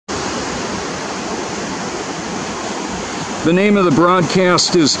The name of the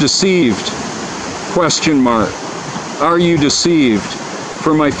broadcast is Deceived? Question mark. Are you deceived?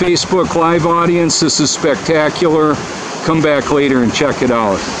 For my Facebook Live audience, this is spectacular. Come back later and check it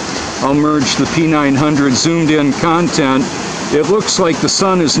out. I'll merge the P900 zoomed in content. It looks like the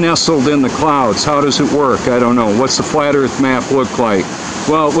sun is nestled in the clouds. How does it work? I don't know. What's the flat earth map look like?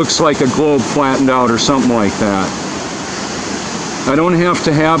 Well, it looks like a globe flattened out or something like that. I don't have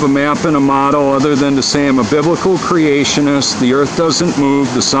to have a map and a model other than to say I'm a biblical creationist. The earth doesn't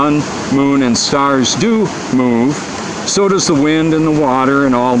move. The sun, moon, and stars do move. So does the wind and the water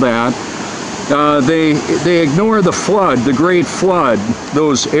and all that. They ignore the flood, the great flood,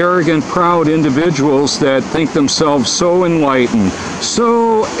 those arrogant, proud individuals that think themselves so enlightened,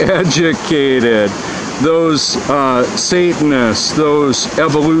 so educated, those Satanists, those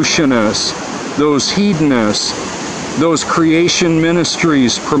evolutionists, those hedonists, those creation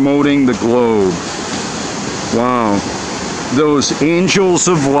ministries promoting the globe. Wow. Those angels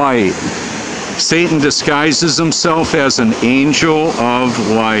of light. Satan disguises himself as an angel of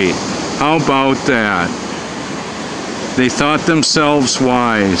light. How about that? They thought themselves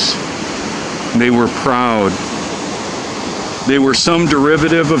wise. They were proud. They were some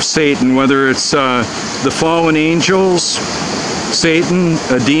derivative of Satan, whether it's the fallen angels, Satan,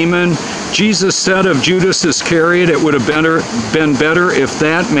 a demon. Jesus said of Judas Iscariot, it would have been better if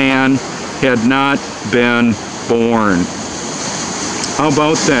that man had not been born. How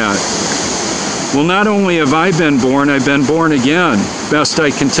about that? Well, not only have I been born, I've been born again. Best I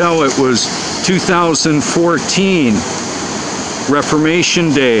can tell, it was 2014,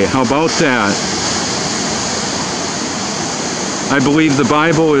 Reformation Day. How about that? I believe the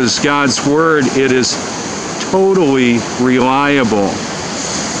Bible is God's Word. It is totally reliable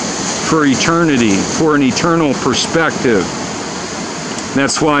for eternity, for an eternal perspective.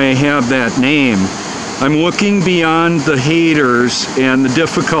 That's why I have that name. I'm looking beyond the haters and the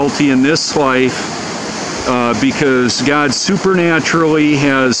difficulty in this life because God supernaturally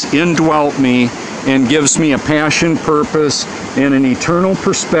has indwelt me and gives me a passion, purpose, and an eternal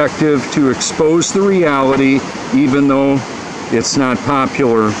perspective to expose the reality, even though it's not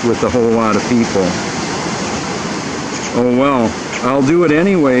popular with a whole lot of people. Oh well, I'll do it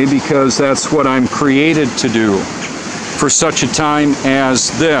anyway because that's what I'm created to do for such a time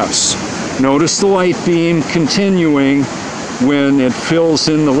as this. Notice the light beam continuing when it fills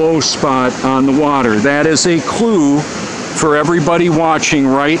in the low spot on the water. That is a clue for everybody watching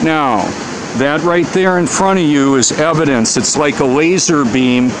right now. That right there in front of you is evidence. It's like a laser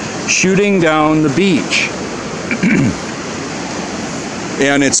beam shooting down the beach.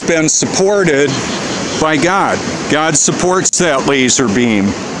 And it's been supported by God. God supports that laser beam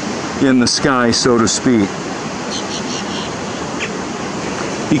in the sky, so to speak.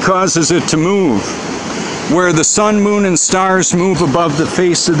 He causes it to move. Where the sun, moon, and stars move above the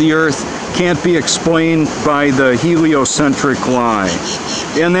face of the earth can't be explained by the heliocentric lie.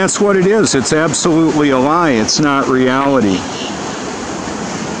 And that's what it is. It's absolutely a lie. It's not reality.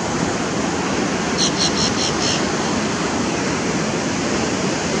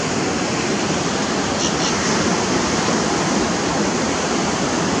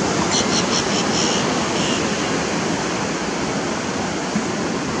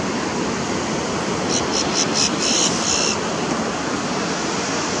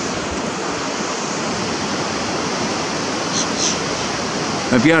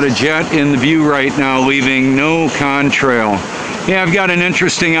 I've got a jet in the view right now leaving no contrail. Yeah, I've got an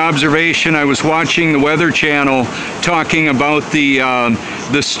interesting observation. I was watching the Weather Channel talking about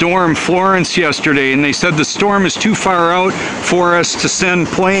the storm Florence yesterday, and they said the storm is too far out for us to send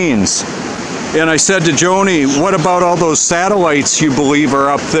planes. And I said to Joni, what about all those satellites you believe are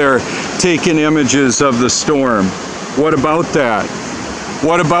up there taking images of the storm? What about that?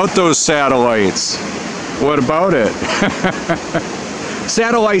 What about those satellites? What about it?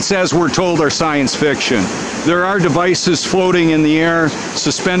 Satellites, as we're told, are science fiction. There are devices floating in the air,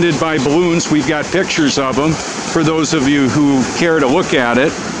 suspended by balloons. We've got pictures of them for those of you who care to look at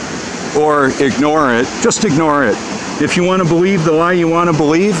it or ignore it. Just ignore it. If you want to believe the lie you want to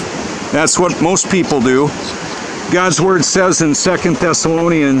believe, that's what most people do. God's Word says in 2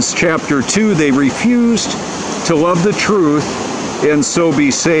 Thessalonians chapter 2, they refused to love the truth and so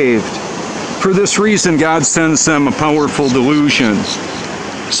be saved. For this reason, God sends them a powerful delusion.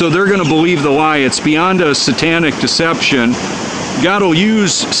 So they're going to believe the lie. It's beyond a satanic deception.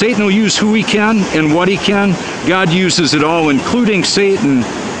 Satan will use who he can and what he can. God uses it all, including Satan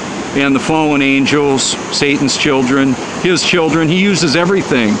and the fallen angels, Satan's children, his children. He uses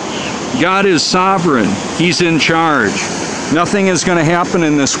everything. God is sovereign. He's in charge. Nothing is going to happen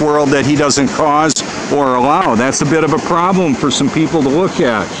in this world that he doesn't cause or allow. That's a bit of a problem for some people to look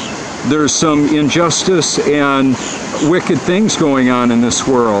at. There's some injustice and wicked things going on in this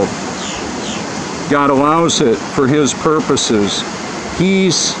world. God allows it for His purposes.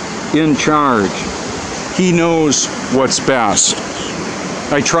 He's in charge. He knows what's best.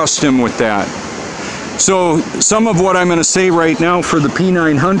 I trust Him with that. So some of what I'm going to say right now for the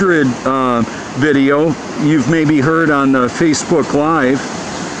P900 video, you've maybe heard on the Facebook Live.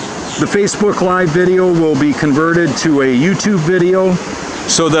 The Facebook Live video will be converted to a YouTube video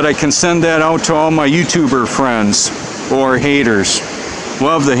so that I can send that out to all my YouTuber friends or haters.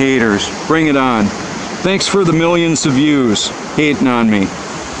 Love the haters. Bring it on. Thanks for the millions of views hating on me.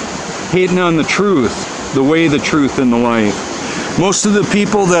 Hating on the truth, the way, the truth, and the light. Most of the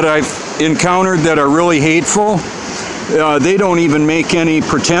people that I've encountered that are really hateful, they don't even make any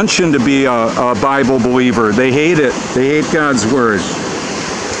pretension to be a Bible believer. They hate it. They hate God's Word.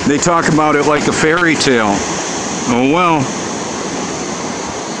 They talk about it like a fairy tale. Oh well.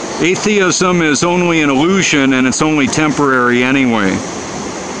 Atheism is only an illusion, and it's only temporary anyway.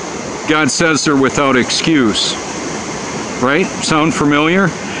 God says they're without excuse. Right? Sound familiar?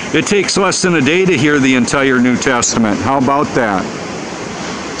 It takes less than a day to hear the entire New Testament. How about that?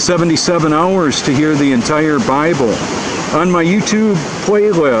 77 hours to hear the entire Bible. On my YouTube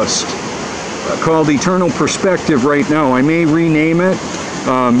playlist called Eternal Perspective right now, I may rename it.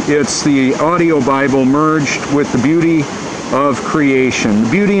 It's the audio Bible merged with the beauty of creation. The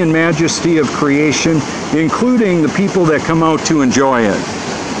beauty and majesty of creation, including the people that come out to enjoy it.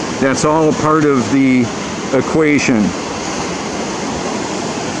 That's all a part of the equation.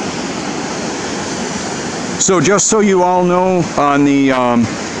 So just so you all know, on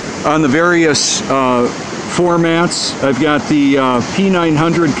the various formats, I've got the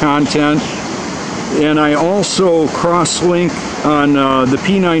P900 content, and I also cross-link on the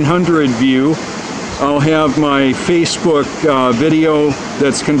P900 view. I'll have my Facebook video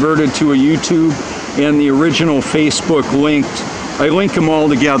that's converted to a YouTube and the original Facebook linked. I link them all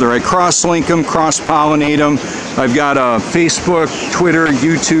together. I cross-link them, cross-pollinate them. I've got a Facebook, Twitter,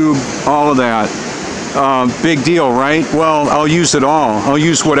 YouTube, all of that. Big deal, right? Well, I'll use it all. I'll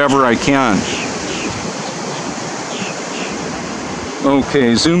use whatever I can.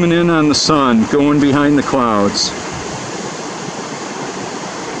 Okay, zooming in on the sun, going behind the clouds.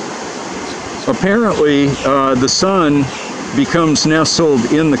 Apparently, the sun becomes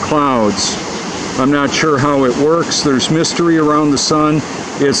nestled in the clouds. I'm not sure how it works. There's mystery around the sun.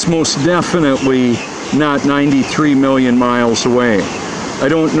 It's most definitely not 93 million miles away. I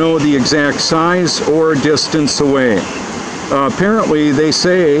don't know the exact size or distance away. Apparently, they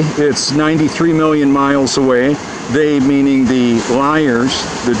say it's 93 million miles away. They meaning the liars,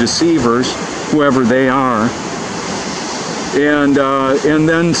 the deceivers, whoever they are. And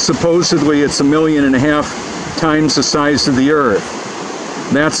then supposedly it's 1.5 million times the size of the Earth.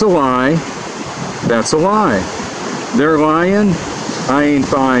 That's a lie. That's a lie. They're lying. I ain't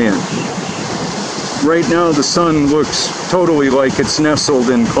buying. Right now the sun looks totally like it's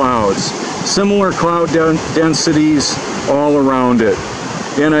nestled in clouds. Similar cloud densities all around it.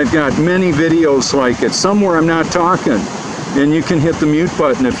 And I've got many videos like it. Some where I'm not talking. And you can hit the mute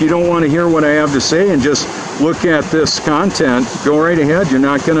button. If you don't want to hear what I have to say and just look at this content, go right ahead. You're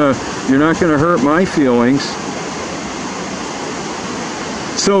not gonna hurt my feelings.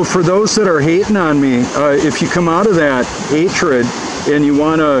 So for those that are hating on me, if you come out of that hatred and you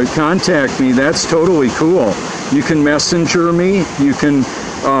want to contact me, that's totally cool. You can messenger me. You can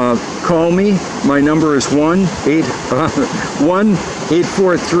call me. My number is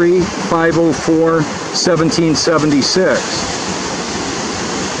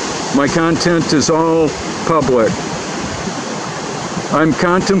 1-843-504-1776. My content is all public. I'm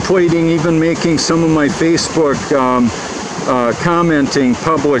contemplating even making some of my Facebook commenting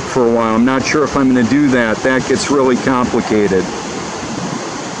public for a while. I'm not sure if I'm going to do that. That gets really complicated.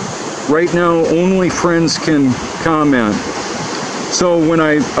 Right now, only friends can comment. So when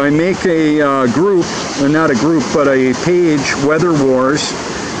I make a group, not a group, but a page, Weather Wars,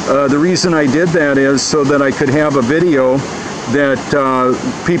 the reason I did that is so that I could have a video that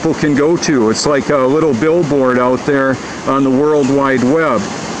people can go to. It's like a little billboard out there on the World Wide Web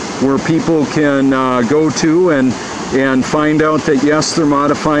where people can go to and find out that yes, they're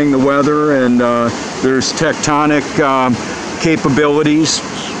modifying the weather, and there's tectonic capabilities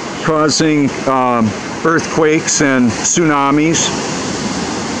causing earthquakes and tsunamis.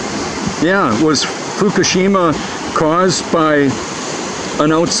 Yeah, was Fukushima caused by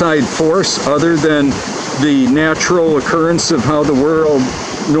an outside force other than the natural occurrence of how the world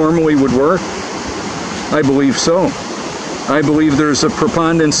normally would work? I believe so. I believe there's a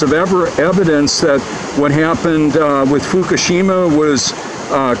preponderance of evidence that what happened with Fukushima was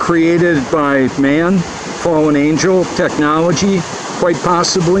created by man, fallen angel, technology, quite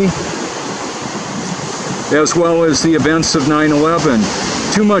possibly, as well as the events of 9/11.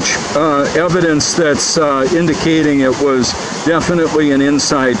 Too much evidence that's indicating it was definitely an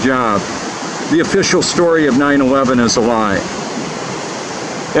inside job. The official story of 9/11 is a lie.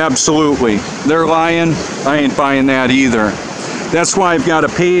 Absolutely. They're lying. I ain't buying that either. That's why I've got a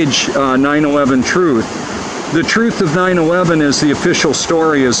page, 9/11 Truth. The truth of 9/11 is the official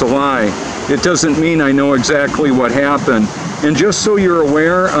story is a lie. It doesn't mean I know exactly what happened. And just so you're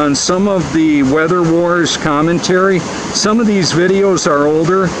aware, on some of the Weather Wars commentary, some of these videos are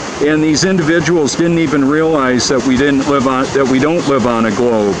older, and these individuals didn't even realize that we don't live on a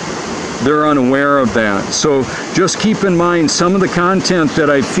globe. They're unaware of that. So just keep in mind, some of the content that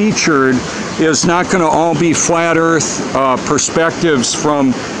I featured is not going to all be flat earth perspectives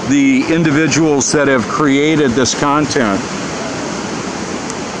from the individuals that have created this content.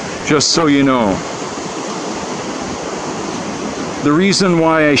 Just so you know. The reason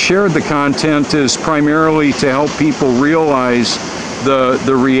why I shared the content is primarily to help people realize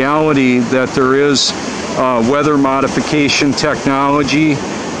the reality that there is weather modification technology.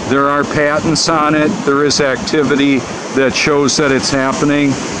 There are patents on it. There is activity that shows that it's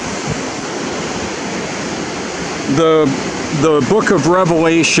happening. The book of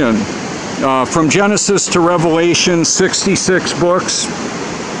Revelation, from Genesis to Revelation, 66 books.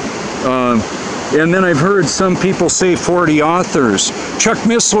 And then I've heard some people say 40 authors. Chuck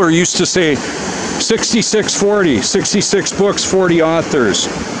Missler used to say 66-40, 66 books, 40 authors.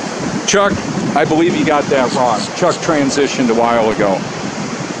 Chuck, I believe you got that wrong. Chuck transitioned a while ago.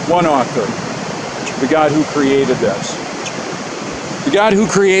 One author, the God who created this. The God who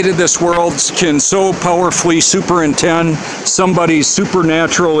created this world can so powerfully superintend somebody's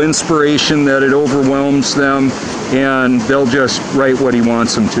supernatural inspiration that it overwhelms them, and they'll just write what he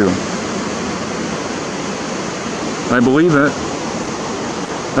wants them to. I believe it.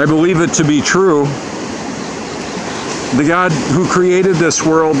 I believe it to be true. The God who created this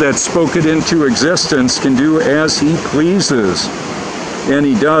world, that spoke it into existence, can do as he pleases. And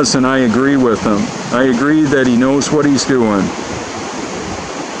he does, and I agree with him. I agree that he knows what he's doing.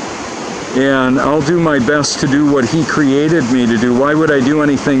 And I'll do my best to do what he created me to do. Why would I do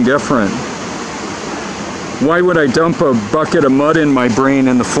anything different? Why would I dump a bucket of mud in my brain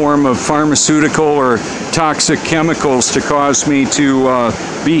in the form of pharmaceutical or toxic chemicals to cause me to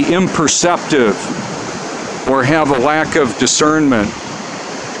be imperceptive or have a lack of discernment?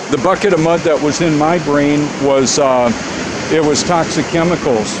 The bucket of mud that was in my brain was it was toxic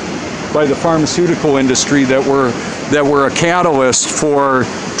chemicals by the pharmaceutical industry that were a catalyst for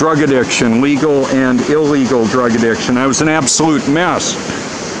drug addiction, legal and illegal drug addiction. I was an absolute mess.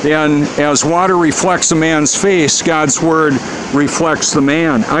 And as water reflects a man's face, God's word reflects the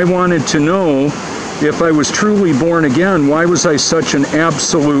man. I wanted to know, if I was truly born again, why was I such an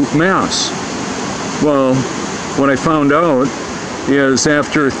absolute mess? Well, what I found out is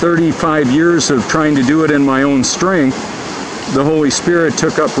after 35 years of trying to do it in my own strength, the Holy Spirit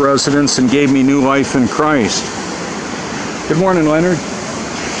took up residence and gave me new life in Christ. Good morning, Leonard.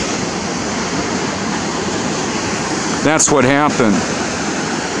 That's what happened.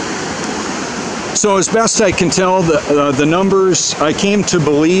 So as best I can tell, the numbers I came to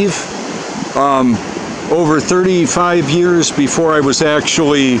believe over 35 years before I was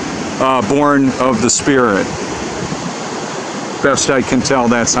actually born of the Spirit. Best I can tell,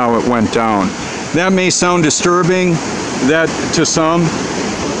 that's how it went down. That may sound disturbing, that to some.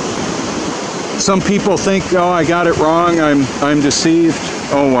 Some people think, oh, I got it wrong, I'm deceived.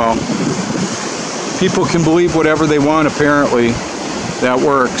 Oh well. People can believe whatever they want, apparently. That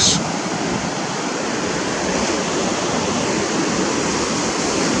works.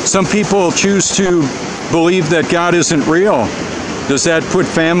 Some people choose to believe that God isn't real. Does that put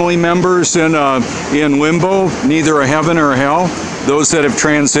family members in limbo, neither a heaven or a hell? Those that have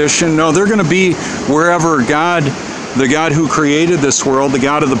transitioned? No, they're going to be wherever God, the God who created this world, the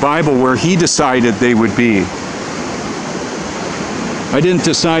God of the Bible, where he decided they would be. I didn't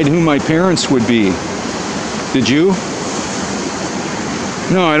decide who my parents would be. Did you?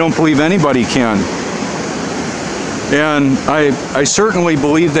 No, I don't believe anybody can. And I certainly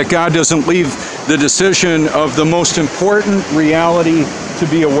believe that God doesn't leave the decision of the most important reality to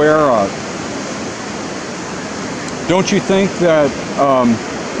be aware of. Don't you think that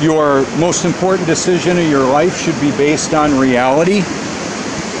your most important decision of your life should be based on reality?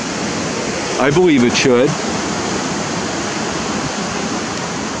 I believe it should.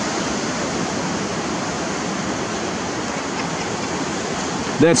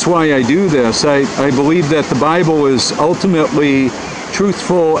 That's why I do this. I believe that the Bible is ultimately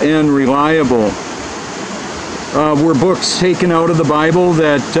truthful and reliable. Were books taken out of the Bible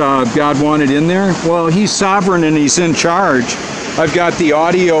that God wanted in there? Well, He's sovereign and He's in charge. I've got the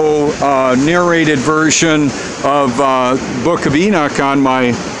audio narrated version of Book of Enoch on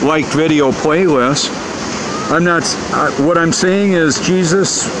my liked video playlist. I'm not. What I'm saying is Jesus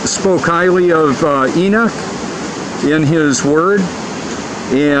spoke highly of Enoch in His Word,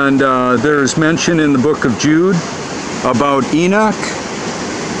 and there's mention in the book of Jude about Enoch,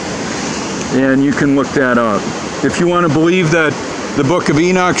 and you can look that up. If you want to believe that the book of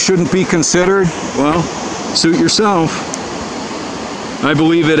Enoch shouldn't be considered, well, suit yourself. I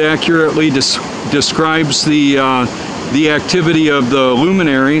believe it accurately describes the activity of the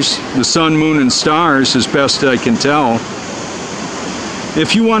luminaries, the sun, moon, and stars, as best I can tell.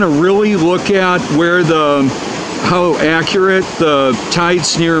 If you want to really look at how accurate the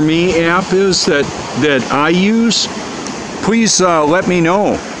Tides Near Me app is that I use, please let me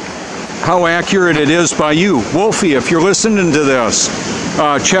know how accurate it is by you. Wolfie, if you're listening to this,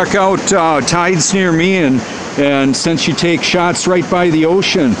 check out Tides Near Me, and since you take shots right by the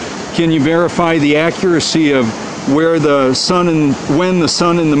ocean, can you verify the accuracy of where the sun and when the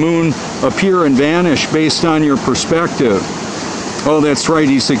sun and the moon appear and vanish based on your perspective? Oh, that's right,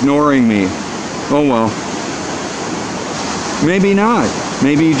 he's ignoring me. Oh well. Maybe not.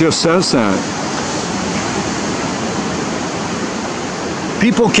 Maybe he just says that.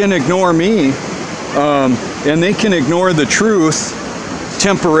 People can ignore me, and they can ignore the truth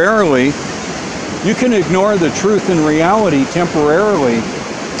temporarily. You can ignore the truth and reality temporarily.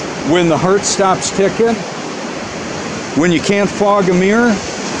 When the heart stops ticking, when you can't fog a mirror,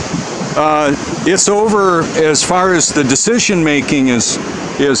 it's over as far as the decision making is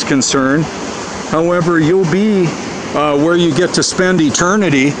concerned. However, you'll be where you get to spend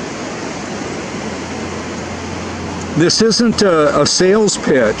eternity. This isn't a sales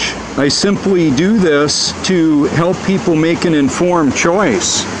pitch. I simply do this to help people make an informed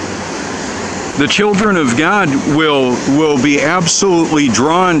choice. The children of God will be absolutely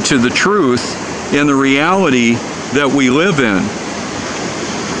drawn to the truth and the reality that we live in.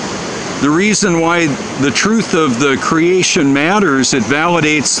 The reason why the truth of the creation matters, it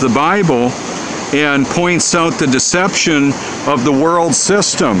validates the Bible and points out the deception of the world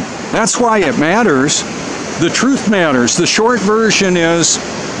system. That's why it matters. The truth matters. The short version is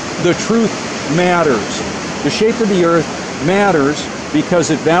the truth matters. The shape of the earth matters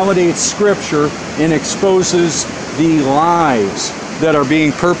because it validates Scripture and exposes the lies that are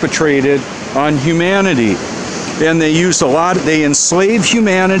being perpetrated on humanity. And they enslave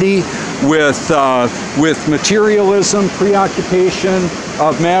humanity with materialism, preoccupation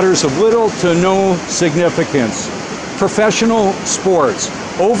of matters of little to no significance. Professional sports,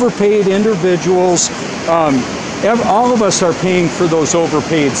 overpaid individuals, all of us are paying for those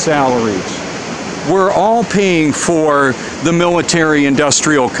overpaid salaries. We're all paying for the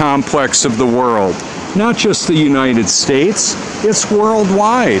military-industrial complex of the world. Not just the United States, it's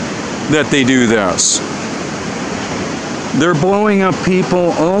worldwide that they do this. They're blowing up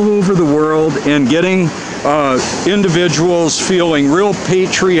people all over the world and getting individuals feeling real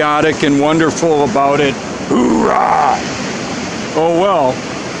patriotic and wonderful about it. Hoorah! Oh well,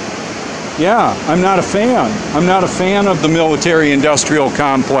 yeah, I'm not a fan. I'm not a fan of the military-industrial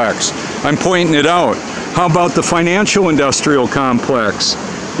complex. I'm pointing it out. How about the financial-industrial complex?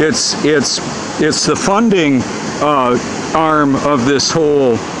 It's the funding arm of this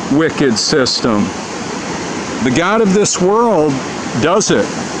whole wicked system. The God of this world does it.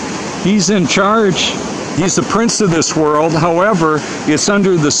 He's in charge. He's the prince of this world. However, it's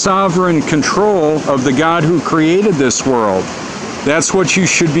under the sovereign control of the God who created this world. That's what you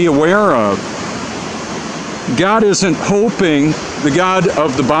should be aware of. God isn't hoping, the God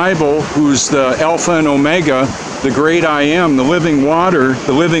of the Bible, who's the Alpha and Omega, the great I am, the living water,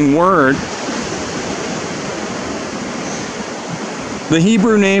 the living word. The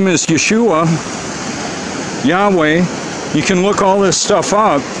Hebrew name is Yeshua, Yahweh. You can look all this stuff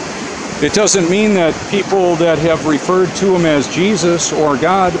up. It doesn't mean that people that have referred to him as Jesus or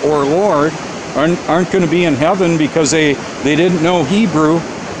God or Lord aren't going to be in heaven because they didn't know Hebrew.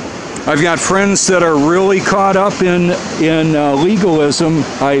 I've got friends that are really caught up in legalism,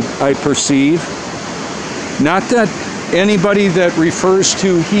 I perceive. Not that anybody that refers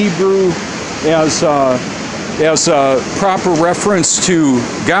to Hebrew as a proper reference to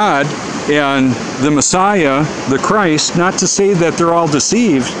God and the Messiah, the Christ, not to say that they're all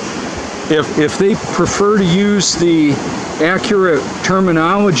deceived. If they prefer to use the accurate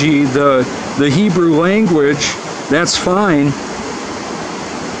terminology, the Hebrew language, that's fine.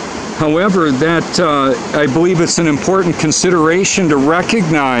 However, that I believe it's an important consideration to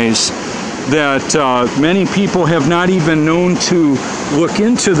recognize that many people have not even known to look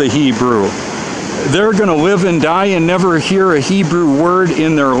into the Hebrew. They're going to live and die and never hear a Hebrew word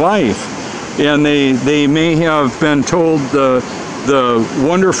in their life. And they may have been told the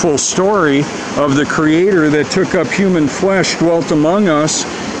wonderful story of the Creator that took up human flesh, dwelt among us,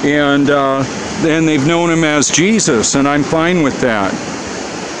 and they've known Him as Jesus, and I'm fine with that.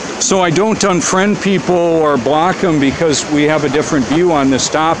 So I don't unfriend people or block them because we have a different view on this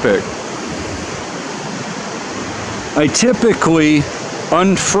topic. I typically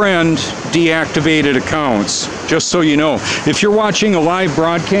unfriend deactivated accounts, just so you know. If you're watching a live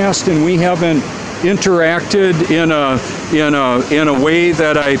broadcast and we haven't interacted in a way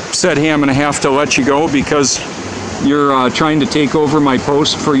that I said, hey, I'm going to have to let you go because you're trying to take over my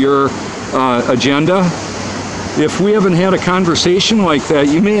post for your agenda. If we haven't had a conversation like that,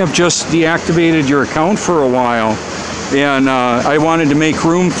 you may have just deactivated your account for a while, and I wanted to make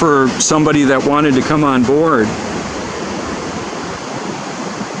room for somebody that wanted to come on board.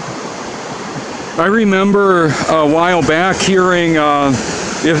 I remember a while back hearing,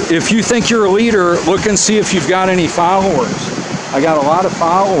 if you think you're a leader, look and see if you've got any followers. I got a lot of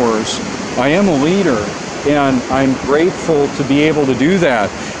followers. I am a leader, and I'm grateful to be able to do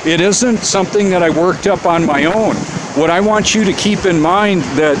that. It isn't something that I worked up on my own. What I want you to keep in mind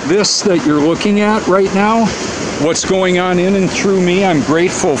that this that you're looking at right now, what's going on in and through me, I'm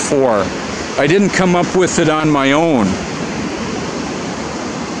grateful for. I didn't come up with it on my own.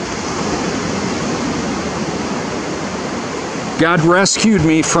 God rescued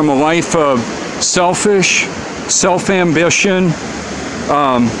me from a life of selfish, self-ambition,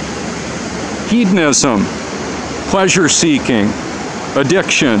 hedonism, pleasure-seeking,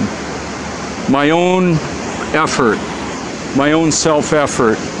 addiction, my own effort, my own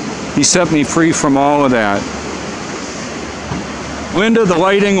self-effort. He set me free from all of that. Linda, the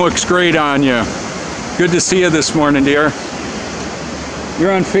lighting looks great on you. Good to see you this morning, dear.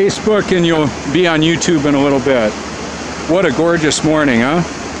 You're on Facebook and you'll be on YouTube in a little bit. What a gorgeous morning, huh?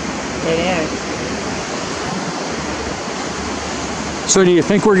 It is. So do you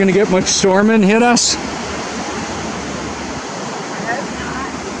think we're going to get much storming hit us?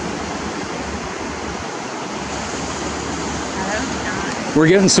 We're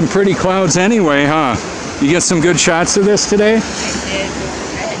getting some pretty clouds anyway, huh? You get some good shots of this today? I did.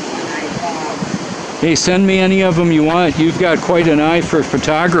 Hey, send me any of them you want. You've got quite an eye for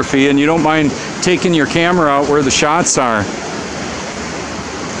photography, and you don't mind taking your camera out where the shots are.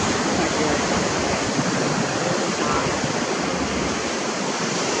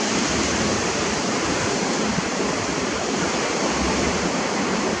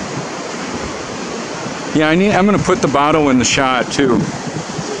 Yeah, I'm going to put the bottle in the shot too.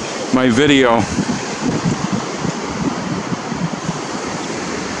 My video.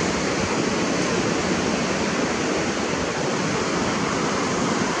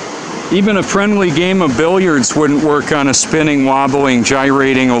 Even a friendly game of billiards wouldn't work on a spinning, wobbling,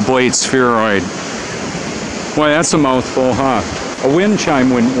 gyrating oblate spheroid. Boy, that's a mouthful, huh? A wind chime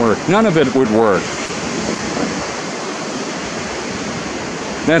wouldn't work. None of it would work.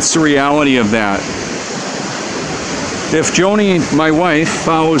 That's the reality of that. If Joni, my wife,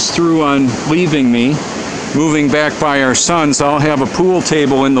 follows through on leaving me, moving back by our sons, I'll have a pool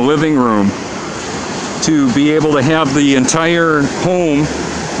table in the living room to be able to have the entire home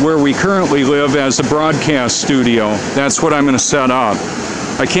where we currently live as a broadcast studio. That's what I'm going to set up.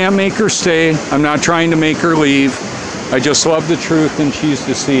 I can't make her stay. I'm not trying to make her leave. I just love the truth and she's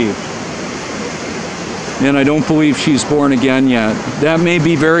deceived. And I don't believe she's born again yet. That may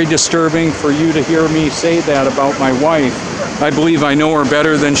be very disturbing for you to hear me say that about my wife. I believe I know her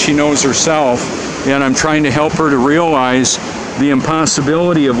better than she knows herself, and I'm trying to help her to realize the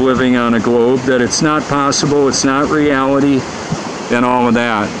impossibility of living on a globe, that it's not possible, it's not reality, and all of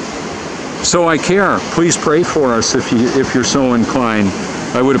that. So I care. Please pray for us if you're so inclined.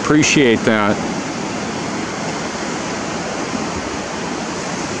 I would appreciate that.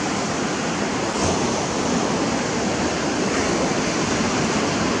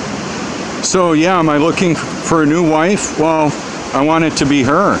 So yeah, am I looking for a new wife? Well, I want it to be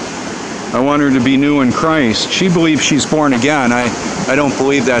her. I want her to be new in Christ. She believes she's born again. I don't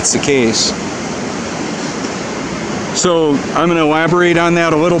believe that's the case. So I'm going to elaborate on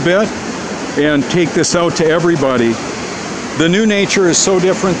that a little bit and take this out to everybody. The new nature is so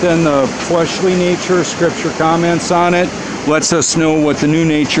different than the fleshly nature. Scripture comments on it, lets us know what the new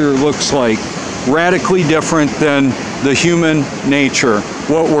nature looks like. Radically different than the human nature,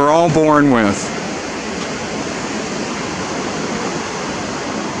 what we're all born with.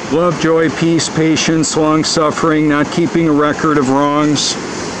 Love, joy, peace, patience, long-suffering, not keeping a record of wrongs.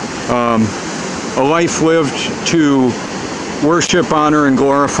 A life lived to worship, honor, and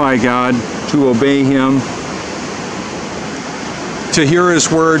glorify God, to obey Him, to hear His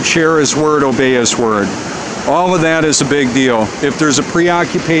word, share His word, obey His word. All of that is a big deal. If there's a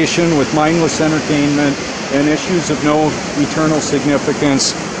preoccupation with mindless entertainment and issues of no eternal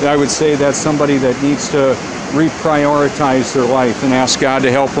significance, I would say that's somebody that needs to reprioritize their life and ask God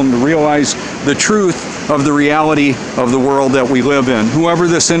to help them to realize the truth of the reality of the world that we live in, whoever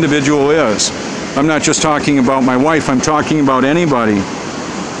this individual is. I'm not just talking about my wife, I'm talking about anybody.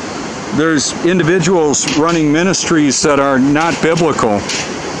 There's individuals running ministries that are not biblical.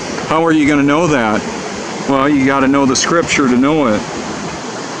 How are you going to know that? Well, you got to know the scripture to know it.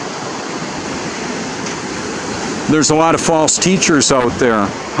 There's a lot of false teachers out there.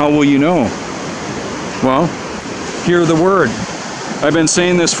 How will you know? Well, hear the word. I've been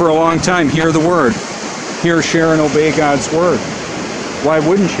saying this for a long time. Hear the word. Hear, share, and obey God's word. Why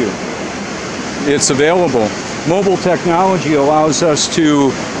wouldn't you? It's available. Mobile technology allows us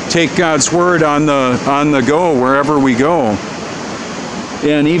to take God's word on the go wherever we go.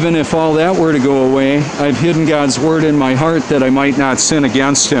 And even if all that were to go away, I've hidden God's word in my heart that I might not sin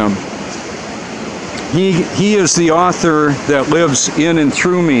against Him. He is the author that lives in and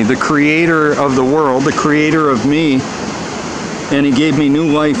through me, the creator of the world, the creator of me, and He gave me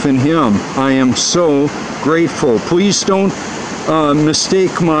new life in Him. I am so grateful. Please don't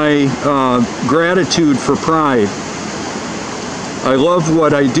mistake my gratitude for pride. I love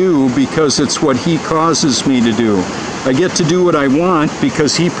what I do because it's what He causes me to do. I get to do what I want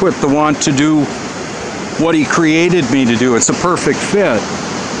because He put the want to do what He created me to do. It's a perfect fit.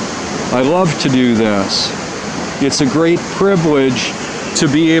 I love to do this. It's a great privilege to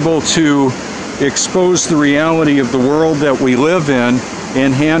be able to expose the reality of the world that we live in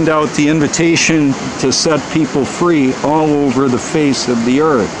and hand out the invitation to set people free all over the face of the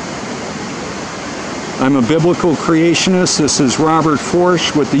earth. I'm a biblical creationist. This is Robert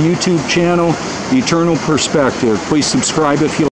Forsch with the YouTube channel, Eternal Perspective. Please subscribe if you